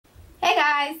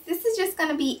guys, this is just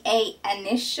gonna be a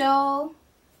initial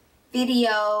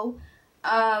video,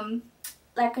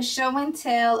 like a show and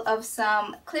tell of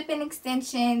some clip-in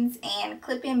extensions and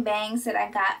clip-in bangs that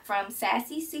I got from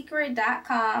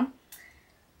sassysecret.com.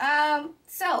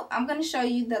 So I'm gonna show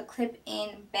you the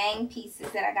clip-in bang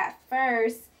pieces that I got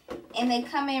first, and they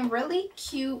come in really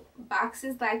cute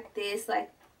boxes like this.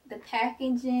 Like, the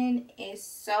packaging is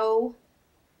so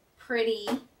pretty.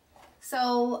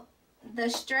 So the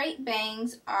straight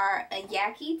bangs are a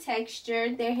yaki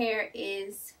texture. Their hair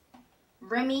is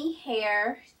Remy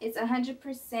hair. It's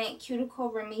 100%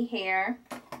 cuticle Remy hair.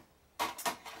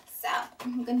 So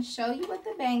I'm going to show you what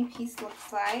the bang piece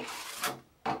looks like.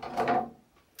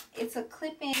 It's a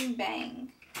clip-in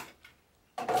bang.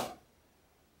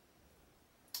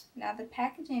 Now the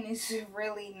packaging is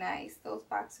really nice. Those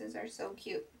boxes are so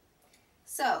cute.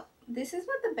 So this is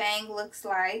what the bang looks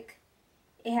like.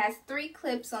 It has 3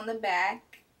 clips on the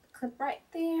back. Clip right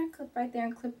there,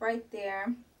 and clip right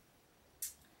there.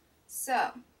 So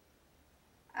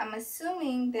I'm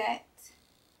assuming that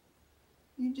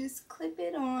you just clip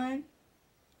it on.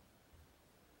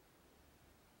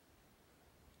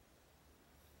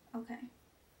 Okay.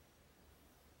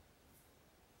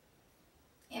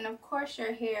 And of course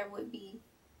your hair would be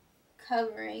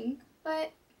covering,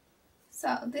 but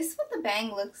so this is what the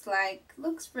bang looks like.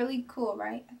 Looks really cool,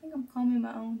 right? I think I'm combing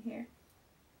my own hair.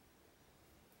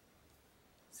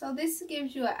 So this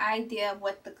gives you an idea of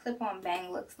what the clip-on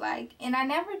bang looks like. And I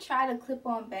never tried a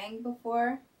clip-on bang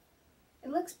before. It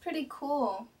looks pretty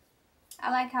cool. I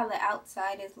like how the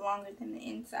outside is longer than the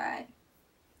inside.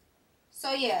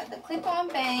 So yeah, the clip-on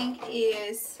bang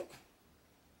is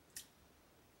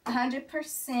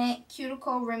 100%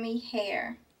 cuticle Remy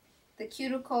hair. The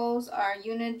cuticles are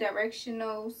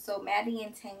unidirectional, so matting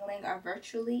and tangling are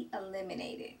virtually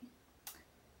eliminated.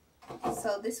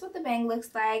 So this is what the bang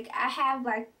looks like. I have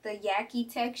like the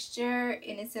yaki texture,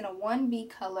 and it's in a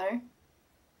 1B color.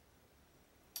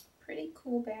 Pretty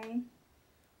cool bang.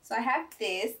 So I have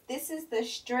this. This is the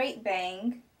straight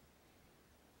bang.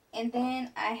 And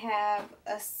then I have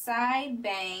a side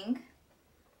bang.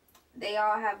 They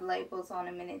all have labels on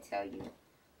them, and they tell you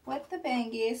what the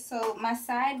bang is. So my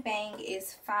side bang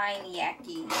is fine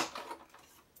yaki,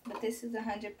 but this is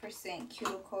 100%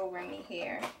 cuticle Remy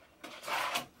hair.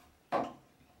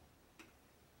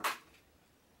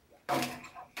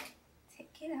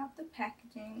 Take it out the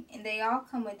packaging, and they all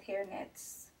come with hair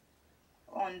nets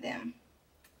on them.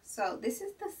 So this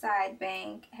is the side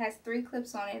bang. It has 3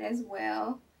 clips on it as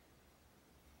well,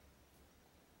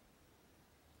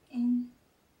 and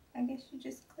I guess you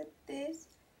just clip this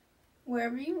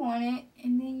wherever you want it,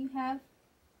 and then you have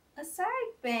a side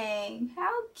bang.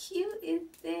 How cute is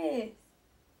this?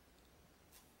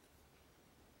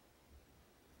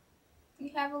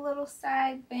 You have a little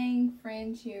side bang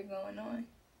fringe here going on.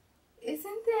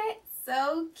 Isn't that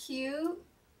so cute?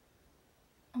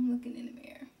 I'm looking in the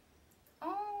mirror.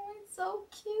 Oh, it's so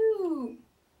cute.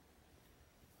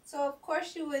 So of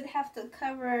course you would have to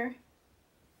cover,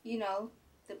 you know,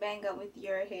 the bang up with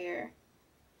your hair,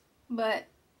 but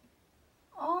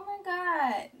oh my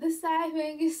god, the side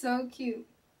bang is so cute.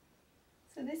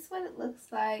 So this is what it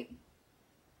looks like.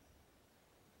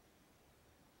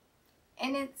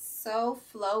 And it's so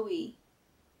flowy.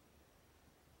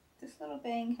 This little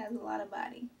bang has a lot of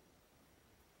body.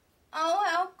 Oh,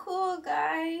 how cool,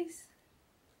 guys.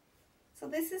 So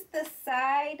this is the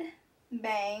side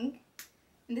bang.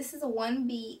 And this is a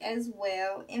 1B as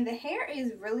well. And the hair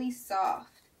is really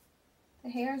soft. The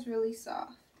hair is really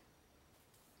soft.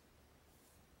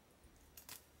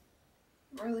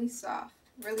 Really soft,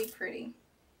 really pretty.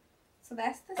 So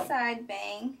that's the side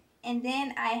bang. And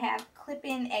then I have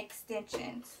clip-in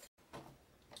extensions.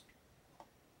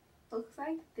 Looks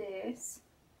like this.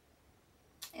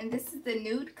 And this is the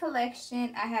nude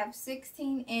collection. I have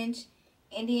 16-inch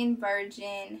Indian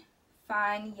Virgin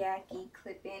fine yaki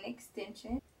clip-in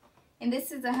extension. And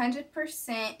this is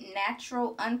 100%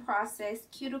 natural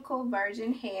unprocessed cuticle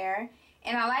virgin hair.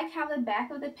 And I like how the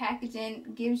back of the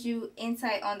packaging gives you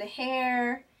insight on the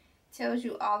hair, tells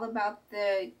you all about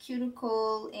the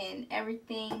cuticle and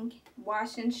everything,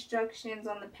 wash instructions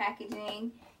on the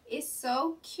packaging. It's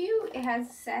so cute. It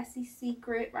has Sassy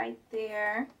Secret right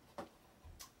there.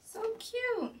 So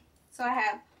cute. So I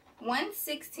have one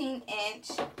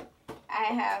 16-inch. I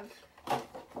have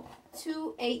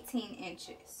 2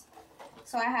 18-inches.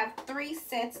 So I have 3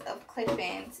 sets of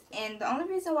clip-ins, and the only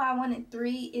reason why I wanted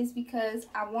 3 is because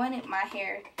I wanted my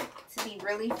hair to be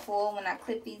really full when I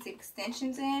clip these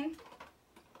extensions in.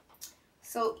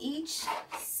 So each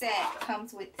set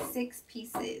comes with 6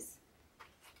 pieces.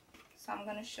 So I'm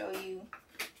going to show you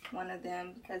one of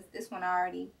them because this one I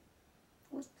already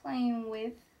was playing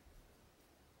with.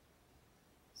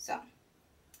 So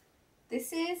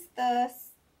this is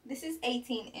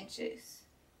 18 inches.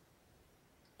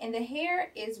 And the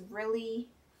hair is really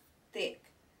thick.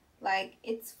 Like,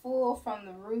 it's full from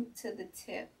the root to the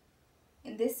tip.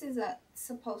 And this is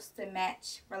supposed to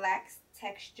match relaxed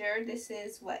texture. This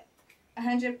is what?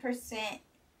 100%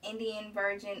 Indian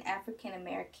Virgin African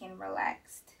American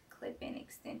relaxed clip-in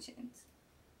extensions.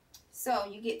 So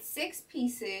you get 6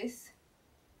 pieces.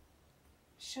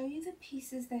 Show you the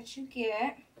pieces that you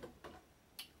get.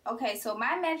 Okay, so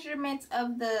my measurements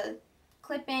of the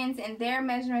clip-ins and their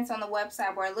measurements on the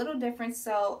website were a little different,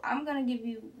 so I'm going to give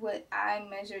you what I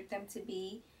measured them to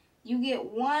be. You get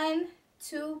one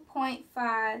 2.5,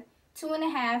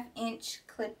 2.5 inch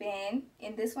clip-in,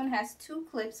 and this one has 2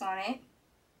 clips on it.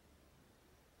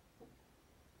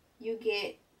 You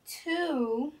get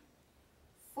 2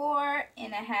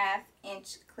 4.5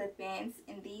 inch clip-ins,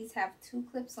 and these have 2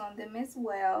 clips on them as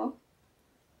well.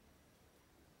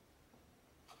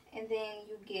 And then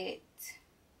you get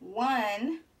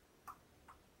one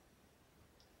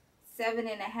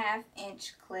 7.5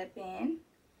 inch clip-in,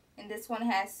 and this one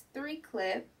has 3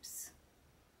 clips.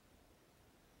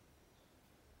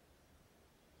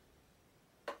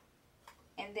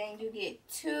 And then you get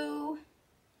 2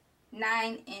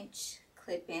 9-inch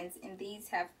clip-ins, and these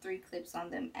have 3 clips on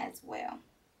them as well.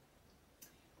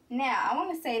 Now I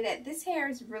want to say that this hair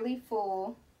is really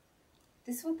full.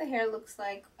 This is what the hair looks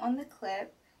like on the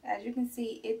clip. As you can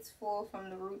see, it's full from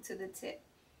the root to the tip.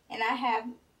 And I have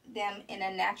them in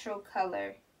a natural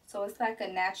color. So it's like a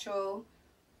natural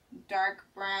dark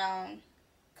brown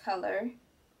color.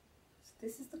 So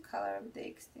this is the color of the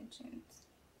extensions.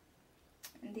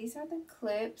 And these are the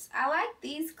clips. I like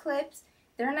these clips.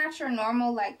 They're not your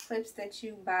normal like clips that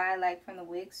you buy like from the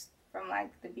wigs from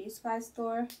like the beauty supply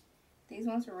store. These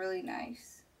ones are really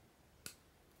nice.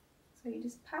 So you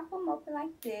just pop them open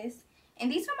like this.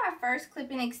 And these are my first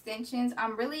clip-in extensions.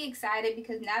 I'm really excited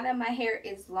because now that my hair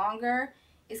is longer,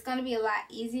 it's going to be a lot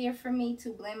easier for me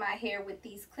to blend my hair with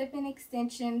these clip-in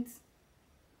extensions.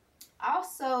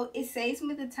 Also, it saves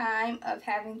me the time of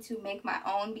having to make my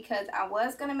own because I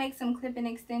was going to make some clip-in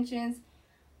extensions,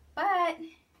 but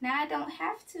now I don't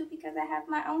have to because I have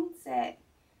my own set.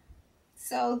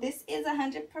 So this is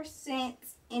 100%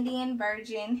 Indian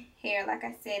Virgin hair. Like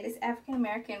I said, it's African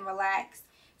American relaxed.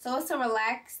 So it's a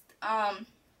relaxed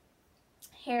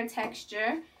hair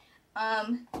texture.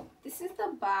 This is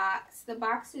the box. The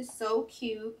box is so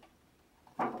cute.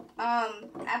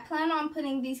 I plan on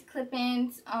putting these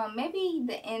clip-ins maybe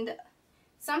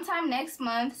sometime next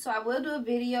month. So I will do a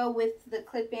video with the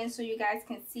clip-ins so you guys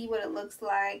can see what it looks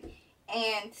like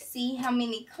and see how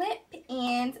many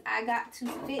clip-ins I got to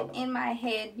fit in my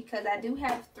head because I do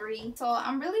have 3. So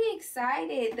I'm really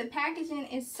excited. The packaging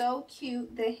is so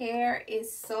cute. The hair is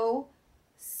so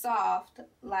soft.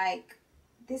 Like,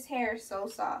 this hair is so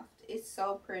soft. It's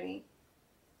so pretty.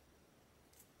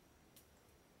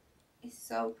 It's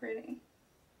so pretty.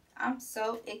 I'm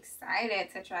so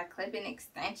excited to try clip-in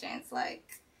extensions.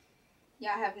 Like,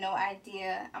 y'all have no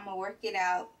idea. I'm gonna work it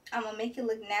out. I'm gonna make it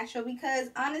look natural because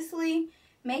honestly,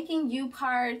 making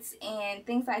U-parts and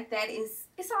things like that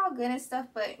it's all good and stuff,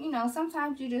 but you know,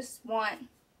 sometimes you just want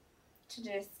to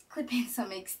just clip in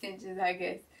some extensions, I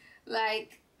guess.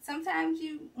 Like, sometimes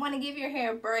you want to give your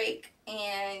hair a break,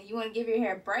 and you want to give your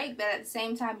hair a break, but at the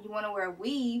same time you want to wear a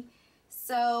weave.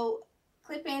 So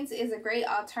clip-ins is a great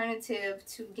alternative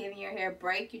to giving your hair a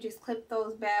break. You just clip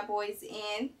those bad boys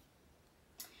in.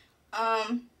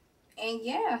 And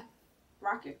yeah,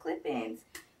 rock your clip-ins.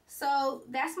 So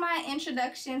that's my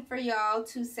introduction for y'all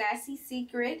to Sassy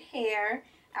Secret Hair.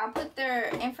 I'll put their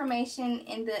information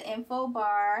in the info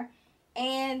bar.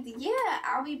 And yeah,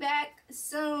 I'll be back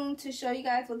soon to show you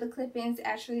guys what the clip-ins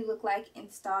actually look like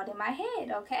installed in my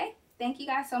head, okay? Thank you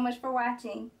guys so much for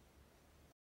watching.